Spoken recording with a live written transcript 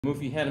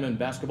Mufi Hannemann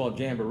Basketball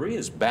Jamboree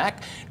is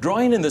back,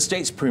 drawing in the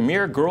state's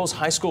premier girls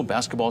high school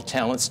basketball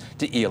talents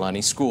to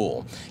Iolani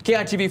School.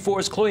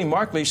 KITV4's Chloe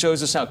Markley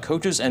shows us how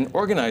coaches and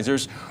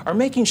organizers are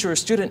making sure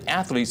student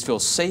athletes feel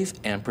safe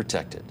and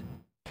protected.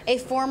 A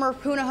former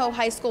Punahou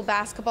High School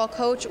basketball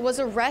coach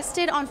was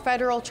arrested on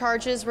federal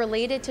charges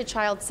related to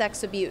child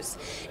sex abuse.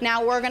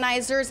 Now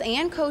organizers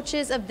and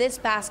coaches of this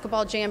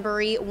basketball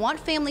jamboree want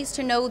families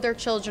to know their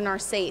children are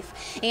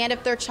safe. And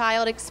if their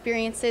child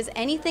experiences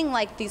anything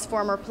like these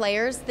former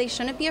players, they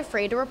shouldn't be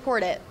afraid to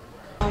report it.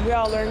 We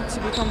all learn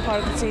to become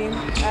part of the team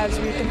as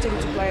we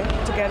continue to play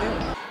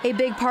together. A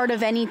big part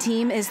of any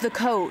team is the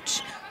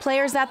coach.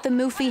 Players at the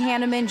Mufi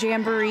Hannemann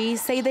Jamboree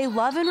say they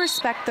love and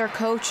respect their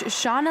coach,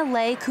 Shauna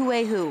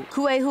Kuehu.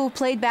 Kuehu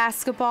played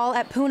basketball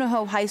at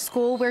Punahou High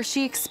School, where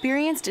she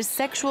experienced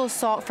sexual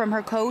assault from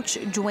her coach,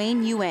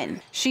 Dwayne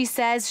Ewan. She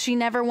says she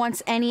never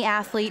wants any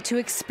athlete to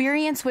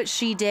experience what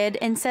she did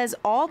and says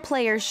all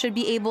players should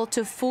be able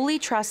to fully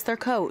trust their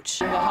coach.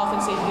 The health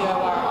and safety of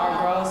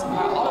our girls,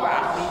 all of our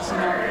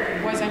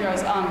athletes, boys and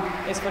girls,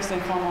 is first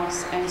and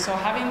foremost. And so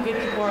having good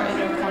people in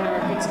your corner,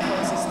 a good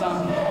support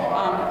system,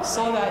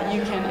 so that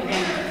you can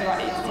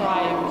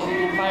thrive in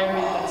an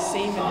environment that's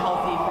safe and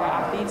healthy for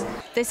athletes.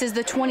 This is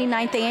the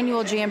 29th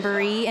annual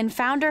Jamboree, and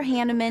founder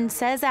Hannemann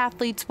says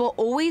athletes will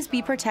always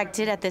be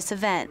protected at this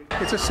event.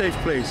 It's a safe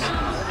place.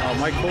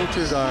 My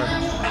coaches are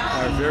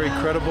very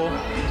credible.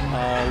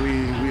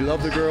 We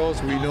love the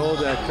girls. We know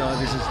that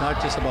this is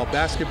not just about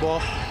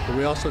basketball, but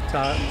we also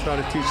try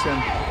to teach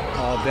them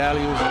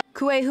values.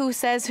 Kuehu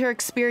says her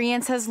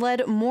experience has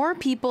led more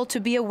people to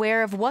be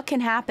aware of what can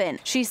happen.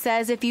 She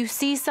says if you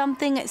see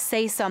something,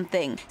 say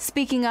something.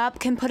 Speaking up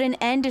can put an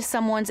end to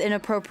someone's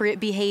inappropriate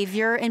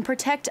behavior and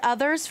protect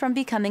others from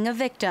becoming a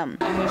victim.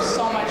 And there's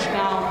so much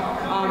now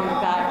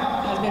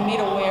that has been made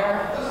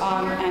aware,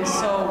 and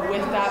so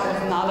with that,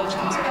 with knowledge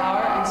comes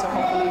power, and so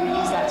hopefully we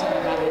use that to our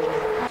advantage.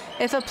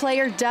 If a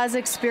player does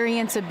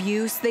experience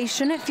abuse, they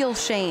shouldn't feel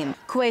shame.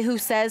 Kuehu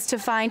says to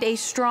find a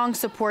strong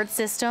support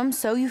system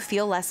so you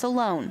feel less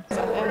alone.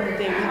 At the end of the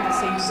day, we have the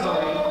same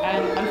story,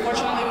 and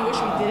unfortunately we wish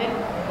we didn't,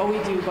 but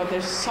we do. But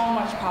there's so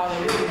much power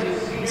that we can do,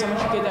 and so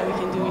much good that we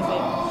can do with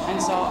it,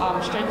 and so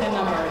strength in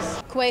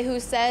numbers.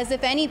 Kuehu says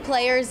if any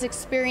players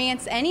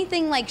experience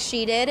anything like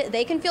she did,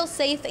 they can feel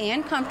safe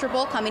and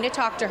comfortable coming to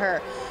talk to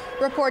her.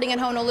 Reporting in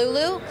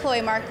Honolulu,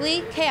 Chloe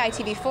Markley,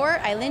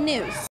 KITV4 Island News.